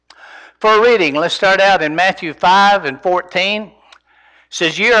For a reading, let's start out in Matthew 5:14. It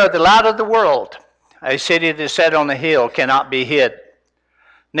says, "Ye are the light of the world. A city that is set on a hill cannot be hid.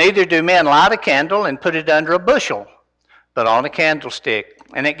 Neither do men light a candle and put it under a bushel, but on a candlestick,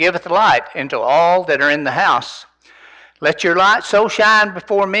 and it giveth light into all that are in the house. Let your light so shine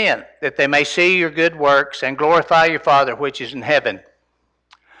before men, that they may see your good works and glorify your Father which is in heaven."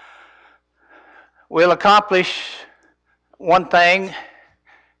 We'll accomplish one thing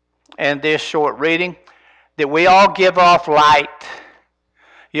in this short reading, that we all give off light.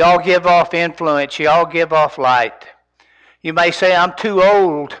 You all give off influence. You all give off light. You may say, "I'm too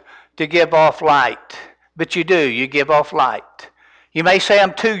old to give off light," but you do. You give off light. You may say,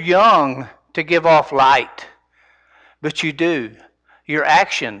 "I'm too young to give off light," but you do. Your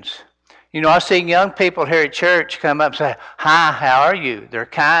actions. You know, I've seen young people here at church come up and say, "Hi, how are you?" They're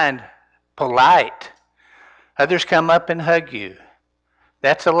kind, polite. Others come up and hug you.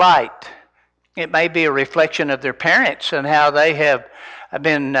 That's a light. It may be a reflection of their parents and how they have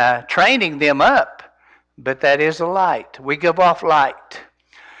been training them up, but that is a light. We give off light.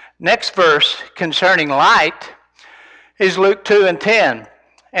 Next verse concerning light is Luke 2:10.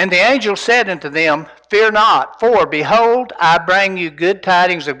 "And the angel said unto them, Fear not, for behold, I bring you good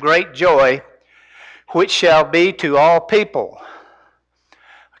tidings of great joy, which shall be to all people."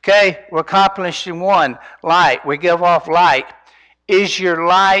 Okay, we're accomplishing one, light. We give off light. Is your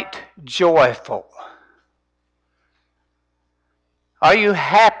light joyful? Are you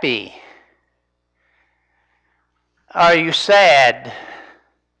happy? Are you sad?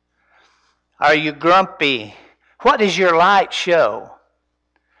 Are you grumpy? What does your light show?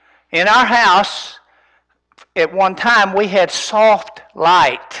 In our house, at one time, we had soft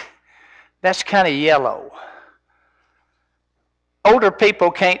light. That's kind of yellow. Older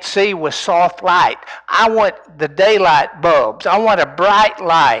people can't see with soft light. I want the daylight bulbs. I want a bright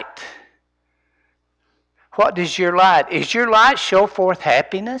light. What does your light? Is your light show forth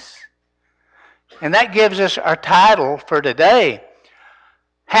happiness? And that gives us our title for today.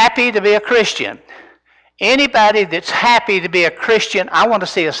 Happy to be a Christian. Anybody that's happy to be a Christian, I want to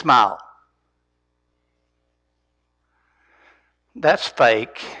see a smile. That's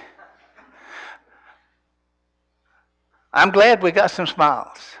fake. I'm glad we got some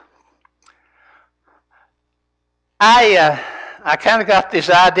smiles. I kind of got this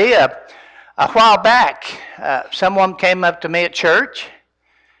idea a while back. Someone came up to me at church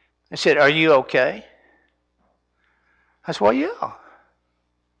and said, "Are you okay?" I said, "Well, yeah."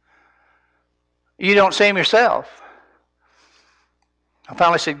 "You don't seem yourself." I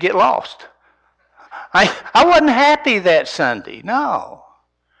finally said, "Get lost." I wasn't happy that Sunday. No.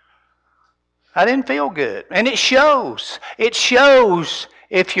 I didn't feel good. And it shows. It shows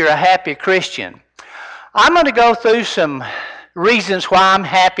if you're a happy Christian. I'm going to go through some reasons why I'm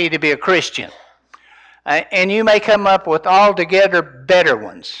happy to be a Christian. And you may come up with altogether better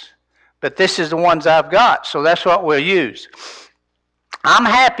ones. But this is the ones I've got, so that's what we'll use. I'm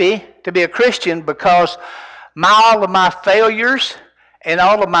happy to be a Christian because all of my failures and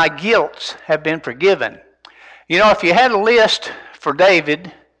all of my guilts have been forgiven. You know, if you had a list for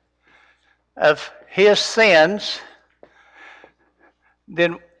David of his sins,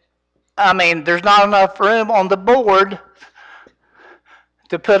 then, there's not enough room on the board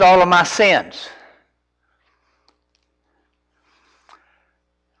to put all of my sins.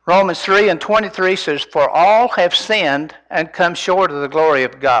 Romans 3:23 says, "For all have sinned and come short of the glory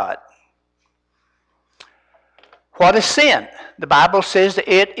of God." What is sin? The Bible says that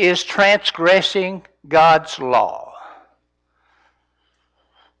it is transgressing God's law.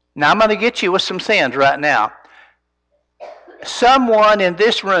 Now I'm going to get you with some sins right now. Someone in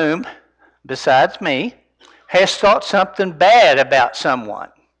this room, besides me, has thought something bad about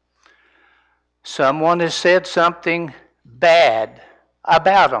someone. Someone has said something bad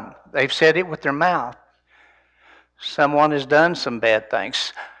about them. They've said it with their mouth. Someone has done some bad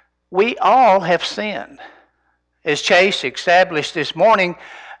things. We all have sinned. As Chase established this morning,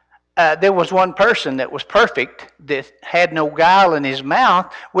 there was one person that was perfect, that had no guile in his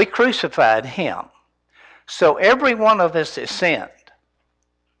mouth. We crucified him. So every one of us has sinned.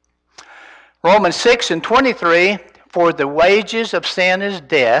 Romans 6:23, "For the wages of sin is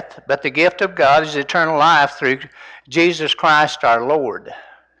death, but the gift of God is eternal life through Jesus Christ our Lord."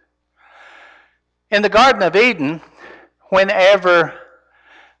 In the Garden of Eden, whenever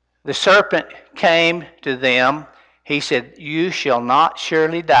the serpent came to them, he said, "You shall not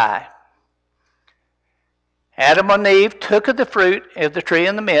surely die." Adam and Eve took of the fruit of the tree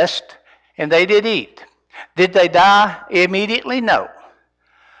in the midst, and they did eat. Did they die immediately? No.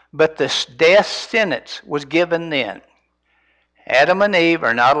 But the death sentence was given then. Adam and Eve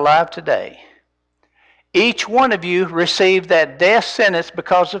are not alive today. Each one of you received that death sentence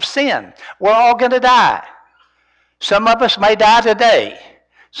because of sin. We're all going to die. Some of us may die today.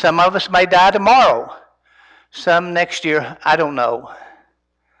 Some of us may die tomorrow. Some next year, I don't know.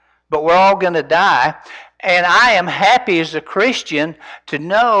 But we're all going to die. And I am happy as a Christian to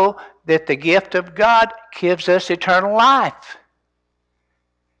know that the gift of God gives us eternal life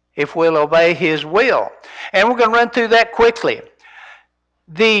if we'll obey His will. And we're going to run through that quickly.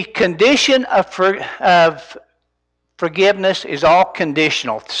 The condition of forgiveness is all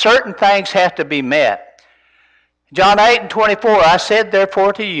conditional. Certain things have to be met. John 8:24, I said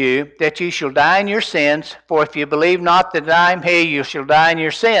therefore to you that you shall die in your sins, for if you believe not that I am He, you shall die in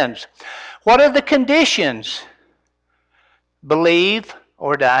your sins. What are the conditions? Believe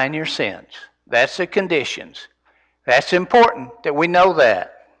or die in your sins. That's the conditions. That's important that we know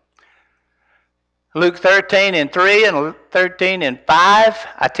that. Luke 13:3 and 13:5,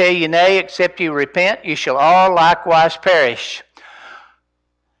 I tell you nay, except you repent, you shall all likewise perish.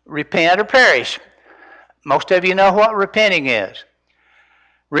 Repent or perish. Most of you know what repenting is.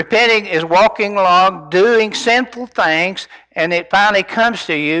 Repenting is walking along, doing sinful things, and it finally comes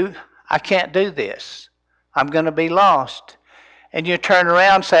to you, I can't do this. I'm going to be lost. And you turn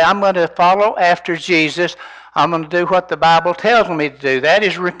around and say, I'm going to follow after Jesus. I'm going to do what the Bible tells me to do. That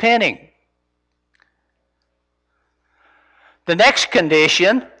is repenting. The next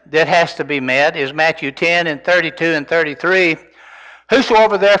condition that has to be met is Matthew 10:32 and 33.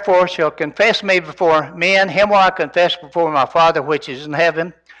 Whosoever therefore shall confess me before men, him will I confess before my Father which is in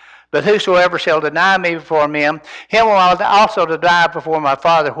heaven. But whosoever shall deny me before men, him will I also deny before my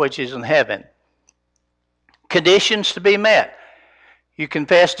Father which is in heaven. Conditions to be met. You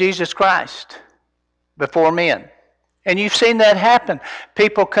confess Jesus Christ before men. And you've seen that happen.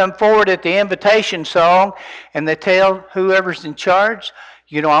 People come forward at the invitation song and they tell whoever's in charge,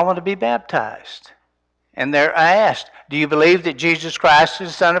 I want to be baptized. And they're asked, do you believe that Jesus Christ is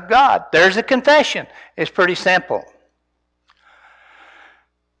the Son of God? There's a confession. It's pretty simple.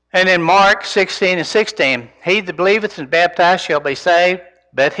 And in Mark 16:16, he that believeth and is baptized shall be saved,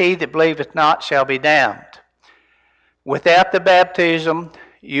 but he that believeth not shall be damned. Without the baptism,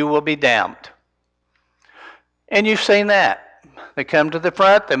 you will be damned. And you've seen that. They come to the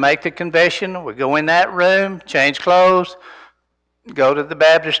front, they make the confession, we go in that room, change clothes, go to the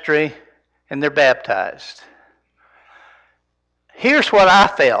baptistry, and they're baptized. Here's what I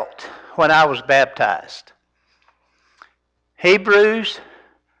felt when I was baptized. Hebrews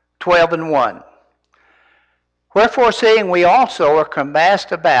 12:1. Wherefore, seeing we also are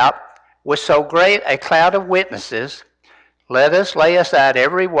compassed about with so great a cloud of witnesses, let us lay aside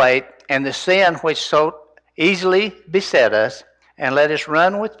every weight and the sin which so easily beset us, and let us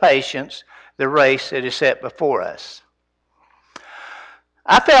run with patience the race that is set before us.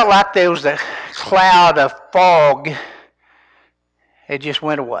 I felt like there was a cloud of fog. It just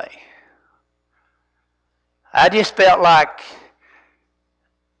went away. I just felt like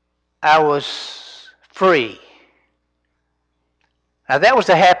I was free. Now that was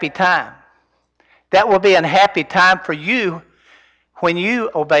a happy time. That will be a happy time for you when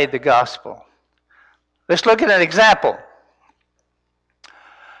you obey the gospel. Let's look at an example.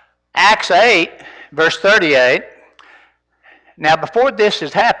 Acts 8, verse 38. Now before this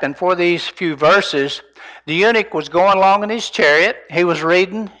has happened, for these few verses, the eunuch was going along in his chariot. He was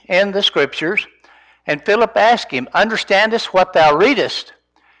reading in the scriptures. And Philip asked him, understandest what thou readest?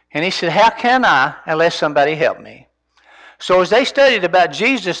 And he said, how can I unless somebody help me? So as they studied about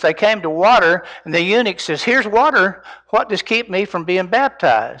Jesus, they came to water, and the eunuch says, here's water. What does keep me from being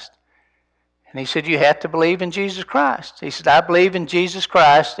baptized? And he said, you have to believe in Jesus Christ. He said, I believe in Jesus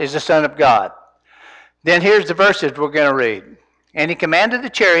Christ as the Son of God. Then here's the verses we're going to read. And he commanded the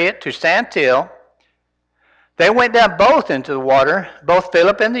chariot to stand still. They went down both into the water, both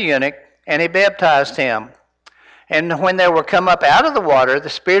Philip and the eunuch, and he baptized him. And when they were come up out of the water, the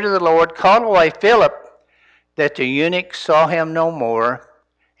Spirit of the Lord called away Philip, that the eunuch saw him no more,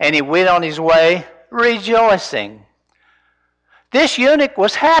 and he went on his way rejoicing. This eunuch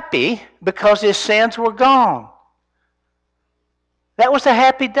was happy because his sins were gone. That was a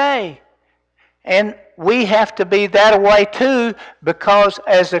happy day. And we have to be that way too, because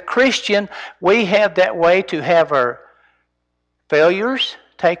as a Christian, we have that way to have our failures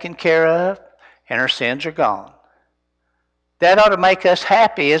taken care of and our sins are gone. That ought to make us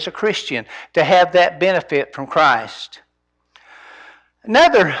happy as a Christian to have that benefit from Christ.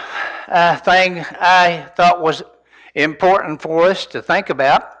 Another thing I thought was important for us to think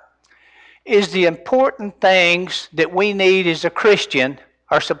about is the important things that we need as a Christian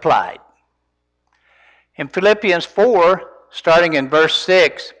are supplied. In Philippians 4, starting in verse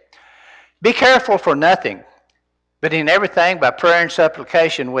 6. Be careful for nothing, but in everything by prayer and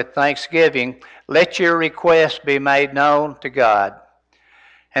supplication with thanksgiving, let your requests be made known to God.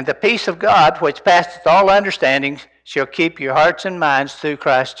 And the peace of God, which passeth all understanding, shall keep your hearts and minds through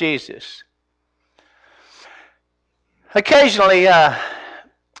Christ Jesus. Occasionally,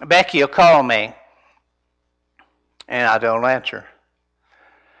 Becky will call me, and I don't answer.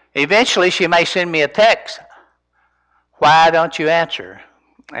 Eventually, she may send me a text. Why don't you answer?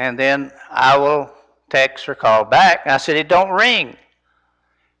 And then I will text or call back. I said, it don't ring.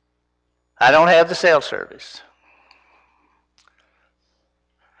 I don't have the cell service.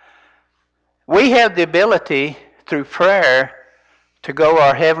 We have the ability through prayer to go to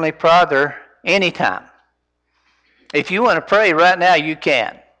our Heavenly Father anytime. If you want to pray right now, you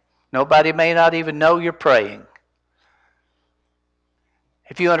can. Nobody may not even know you're praying.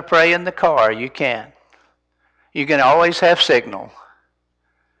 If you want to pray in the car, you can. You can always have signal.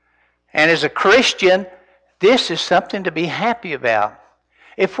 And as a Christian, this is something to be happy about.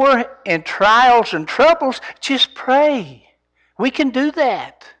 If we're in trials and troubles, just pray. We can do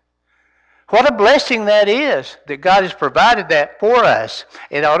that. What a blessing that is that God has provided that for us.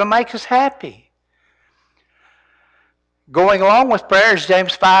 It ought to make us happy. Going along with prayers,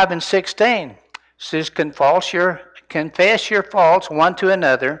 James 5 and 16 says, confess your faults one to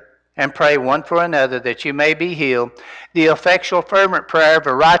another and pray one for another that you may be healed. The effectual fervent prayer of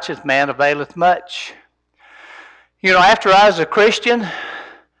a righteous man availeth much. You know, after I was a Christian,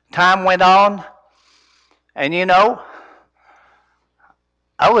 time went on, and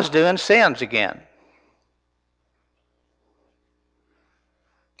I was doing sins again.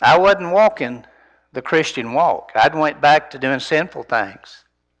 I wasn't walking the Christian walk. I went back to doing sinful things.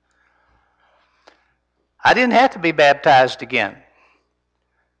 I didn't have to be baptized again.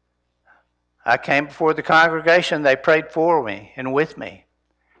 I came before the congregation. They prayed for me and with me.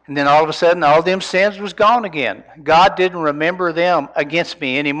 And then all of a sudden, all them sins was gone again. God didn't remember them against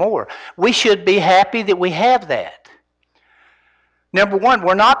me anymore. We should be happy that we have that. Number one,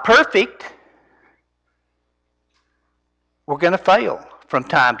 we're not perfect. We're going to fail from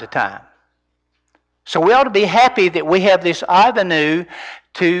time to time. So we ought to be happy that we have this avenue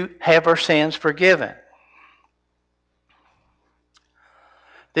to have our sins forgiven.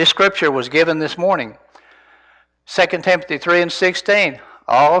 This scripture was given this morning. 2 Timothy 3 and 16.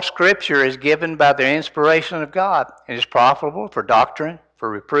 All scripture is given by the inspiration of God and is profitable for doctrine, for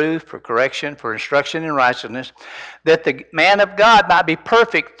reproof, for correction, for instruction in righteousness, that the man of God might be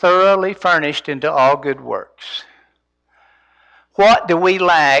perfect, thoroughly furnished into all good works. What do we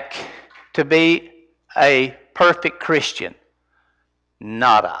lack to be a perfect Christian?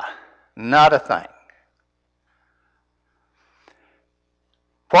 Nada. Not a thing.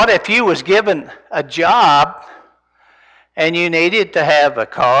 What if you was given a job and you needed to have a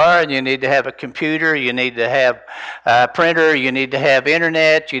car, and you need to have a computer, you need to have a printer, you need to have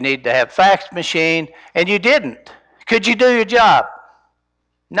internet, you need to have fax machine, and you didn't? Could you do your job?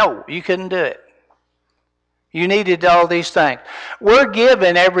 No, you couldn't do it. You needed all these things. We're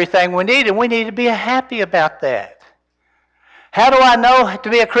given everything we need, and we need to be happy about that. How do I know to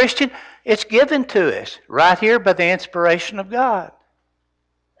be a Christian? It's given to us right here by the inspiration of God.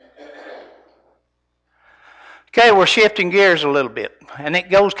 Okay, we're shifting gears a little bit, and it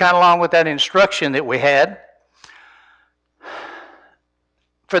goes kind of along with that instruction that we had.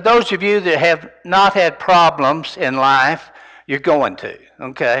 For those of you that have not had problems in life, you're going to,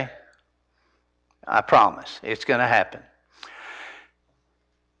 okay? I promise. It's going to happen.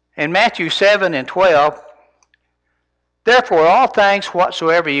 In Matthew 7 and 12, therefore all things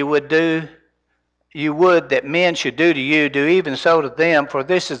whatsoever you would that men should do to you, do even so to them, for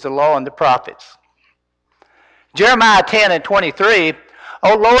this is the law and the prophets. Jeremiah 10 and 23,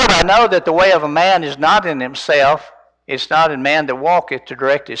 O Lord, I know that the way of a man is not in himself, it's not in man that walketh to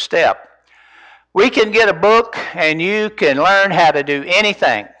direct his step. We can get a book and you can learn how to do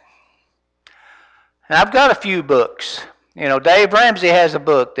anything. And I've got a few books. You know, Dave Ramsey has a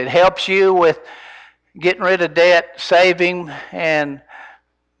book that helps you with getting rid of debt, saving, and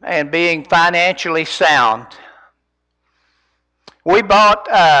being financially sound. We bought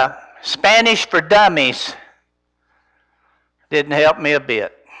Spanish for Dummies. Didn't help me a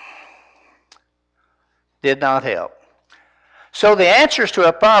bit. Did not help. So the answers to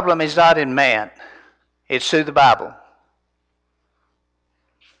a problem is not in man. It's through the Bible.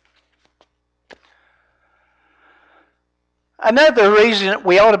 Another reason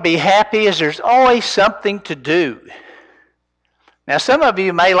we ought to be happy is there's always something to do. Now some of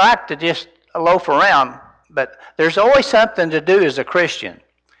you may like to just loaf around, but there's always something to do as a Christian.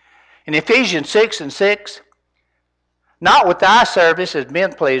 In Ephesians 6 and 6, not with eye service as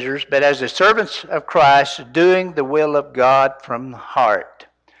men pleasers, but as the servants of Christ, doing the will of God from the heart.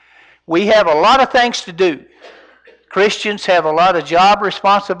 We have a lot of things to do. Christians have a lot of job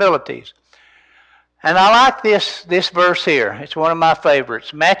responsibilities. And I like this verse here. It's one of my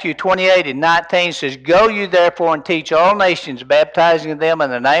favorites. Matthew 28:19 says, "Go you therefore and teach all nations, baptizing them in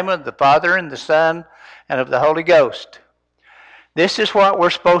the name of the Father and the Son and of the Holy Ghost." This is what we're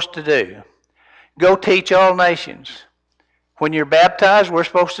supposed to do. Go teach all nations. When you're baptized, we're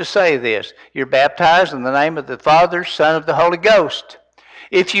supposed to say this. You're baptized in the name of the Father, Son, of the Holy Ghost.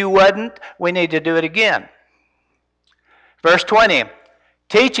 If you wasn't, we need to do it again. Verse 20,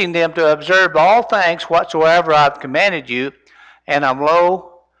 teaching them to observe all things whatsoever I've commanded you, and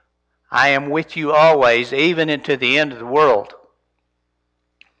lo, I am with you always, even into the end of the world.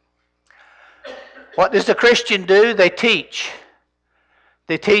 What does the Christian do? They teach.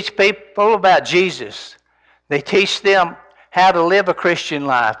 They teach people about Jesus. They teach them how to live a Christian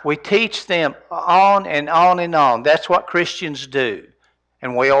life. We teach them on and on and on. That's what Christians do.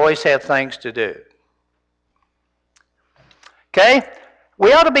 And we always have things to do. Okay?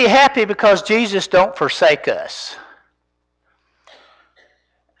 We ought to be happy because Jesus don't forsake us.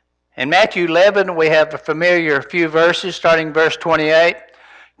 In Matthew 11, we have a familiar few verses, starting verse 28.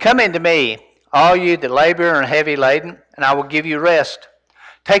 "Come unto me, all you that labor and are heavy laden, and I will give you rest.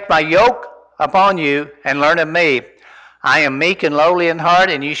 Take my yoke upon you and learn of me. I am meek and lowly in heart,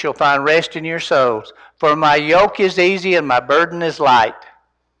 and you shall find rest in your souls. For my yoke is easy and my burden is light."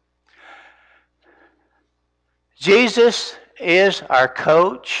 Jesus is our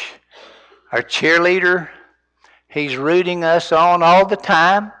coach, our cheerleader. He's rooting us on all the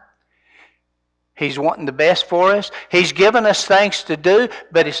time. He's wanting the best for us. He's given us things to do,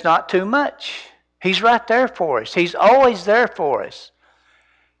 but it's not too much. He's right there for us. He's always there for us.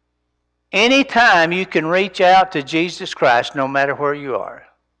 Anytime you can reach out to Jesus Christ, no matter where you are.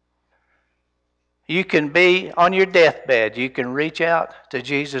 You can be on your deathbed. You can reach out to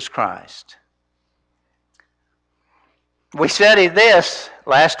Jesus Christ. We studied this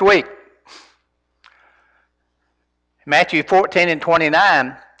last week. Matthew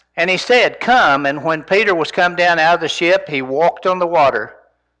 14:29. "And he said, Come. And when Peter was come down out of the ship, he walked on the water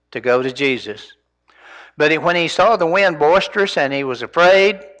to go to Jesus. But when he saw the wind boisterous, and he was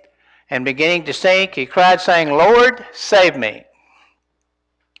afraid, and beginning to sink, he cried, saying, Lord, save me."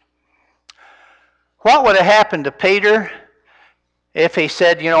 What would have happened to Peter if he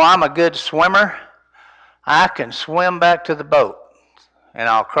said, I'm a good swimmer. I can swim back to the boat, and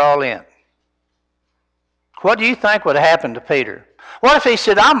I'll crawl in? What do you think would have happened to Peter? What if he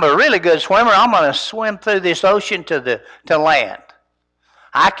said, I'm a really good swimmer. I'm going to swim through this ocean to land.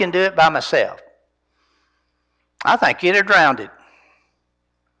 I can do it by myself. I think he'd have drowned it.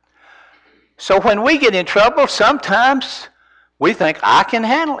 So when we get in trouble, sometimes we think, I can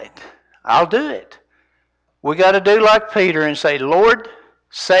handle it. I'll do it. We got to do like Peter and say, Lord,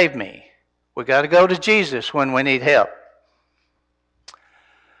 save me. We got to go to Jesus when we need help.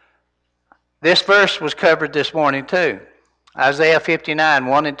 This verse was covered this morning too. Isaiah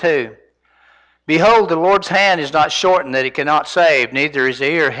 59:1-2. "Behold, the Lord's hand is not shortened that it cannot save, neither is his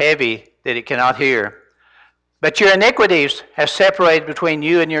ear heavy that it cannot hear. But your iniquities have separated between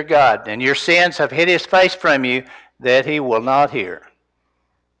you and your God, and your sins have hid his face from you that he will not hear."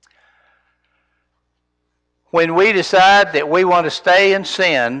 When we decide that we want to stay in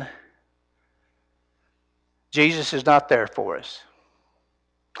sin, Jesus is not there for us.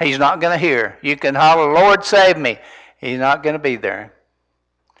 He's not going to hear. You can holler, Lord, save me. He's not going to be there.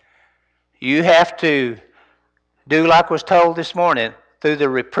 You have to do like was told this morning. Through the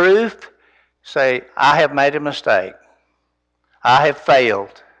reproof, say, I have made a mistake. I have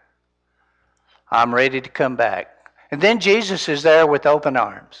failed. I'm ready to come back. And then Jesus is there with open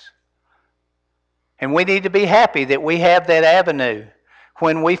arms. And we need to be happy that we have that avenue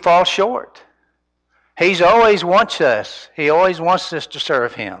when we fall short. He always wants us. He always wants us to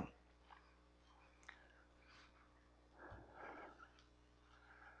serve him.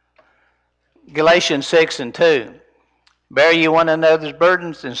 Galatians 6:2. "Bear ye one another's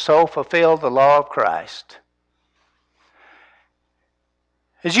burdens, and so fulfill the law of Christ."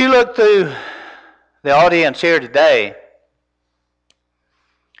 As you look through the audience here today,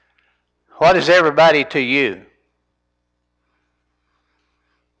 what is everybody to you?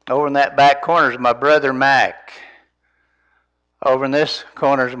 Over in that back corner is my brother Mac. Over in this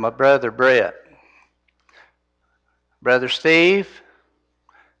corner is my brother Brett. Brother Steve,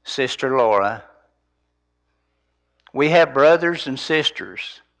 Sister Laura. We have brothers and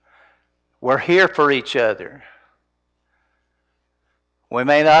sisters. We're here for each other. We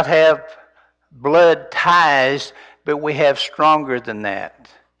may not have blood ties, but we have stronger than that.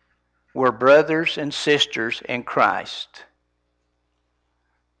 We're brothers and sisters in Christ.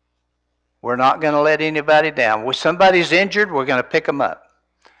 We're not going to let anybody down. When somebody's injured, we're going to pick them up.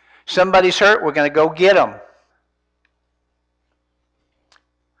 Somebody's hurt, we're going to go get them.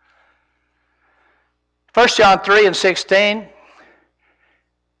 1 John 3:16,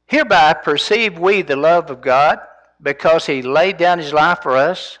 hereby perceive we the love of God, because he laid down his life for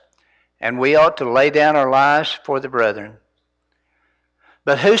us, and we ought to lay down our lives for the brethren.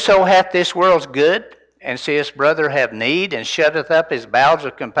 But whoso hath this world's good, and seeth brother have need, and shutteth up his bowels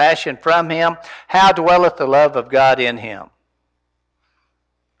of compassion from him, how dwelleth the love of God in him?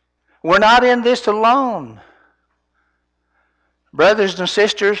 We're not in this alone. Brothers and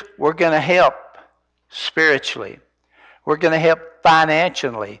sisters, we're going to help spiritually. We're going to help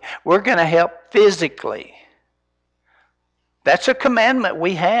financially. We're going to help physically. That's a commandment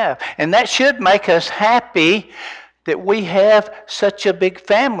we have. And that should make us happy that we have such a big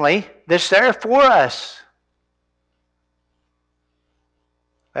family that's there for us.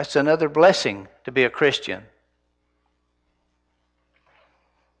 That's another blessing to be a Christian.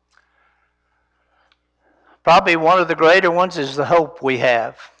 Probably one of the greater ones is the hope we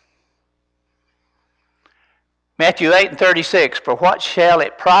have. Matthew 8:36, for what shall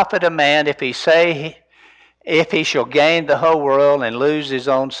it profit a man if he shall gain the whole world and lose his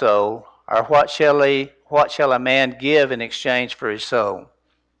own soul? Or what shall a man give in exchange for his soul?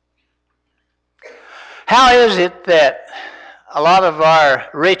 How is it that a lot of our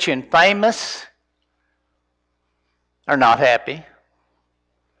rich and famous are not happy?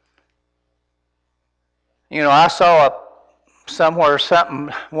 You know, I saw somewhere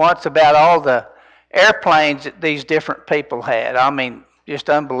something once about all the airplanes that these different people had. I mean, just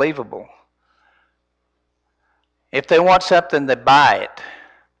unbelievable. If they want something, they buy it.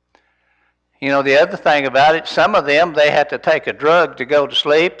 You know, the other thing about it, some of them, they have to take a drug to go to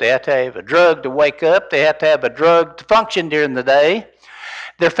sleep. They have to have a drug to wake up. They have to have a drug to function during the day.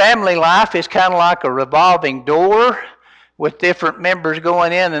 Their family life is kind of like a revolving door with different members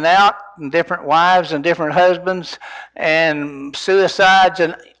going in and out, and different wives and different husbands, and suicides,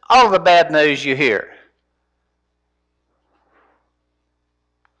 and all the bad news you hear.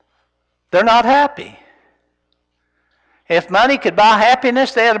 They're not happy. If money could buy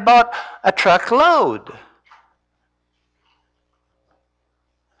happiness, they had bought a truckload.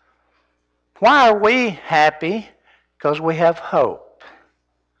 Why are we happy? Because we have hope.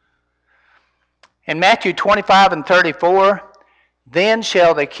 In Matthew 25:34, then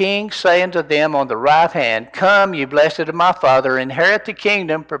shall the king say unto them on the right hand, come, ye blessed of my Father, inherit the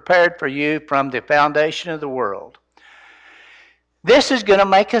kingdom prepared for you from the foundation of the world. This is going to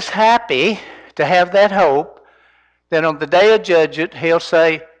make us happy to have that hope that on the day of judgment he'll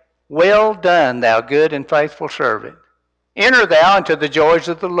say, well done, thou good and faithful servant. Enter thou into the joys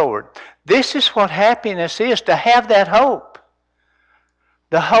of the Lord. This is what happiness is, to have that hope.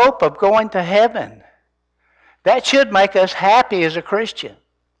 The hope of going to heaven. That should make us happy as a Christian.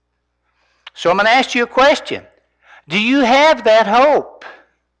 So I'm going to ask you a question. Do you have that hope?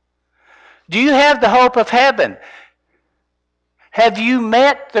 Do you have the hope of heaven? Have you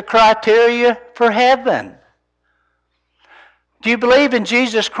met the criteria for heaven? Do you believe in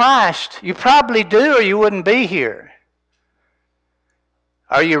Jesus Christ? You probably do, or you wouldn't be here.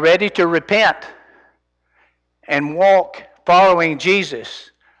 Are you ready to repent and walk following Jesus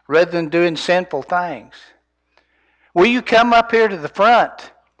rather than doing sinful things? Will you come up here to the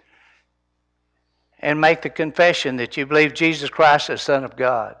front and make the confession that you believe Jesus Christ is the Son of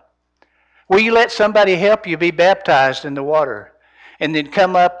God? Will you let somebody help you be baptized in the water and then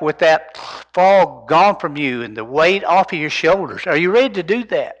come up with that fog gone from you and the weight off of your shoulders? Are you ready to do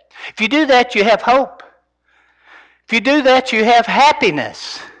that? If you do that, you have hope. If you do that, you have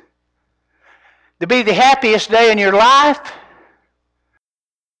happiness. To be the happiest day in your life.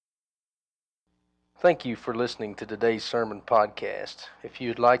 Thank you for listening to today's sermon podcast. If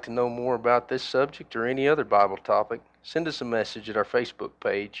you'd like to know more about this subject or any other Bible topic, send us a message at our Facebook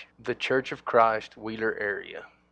page, The Church of Christ, Wheeler Area.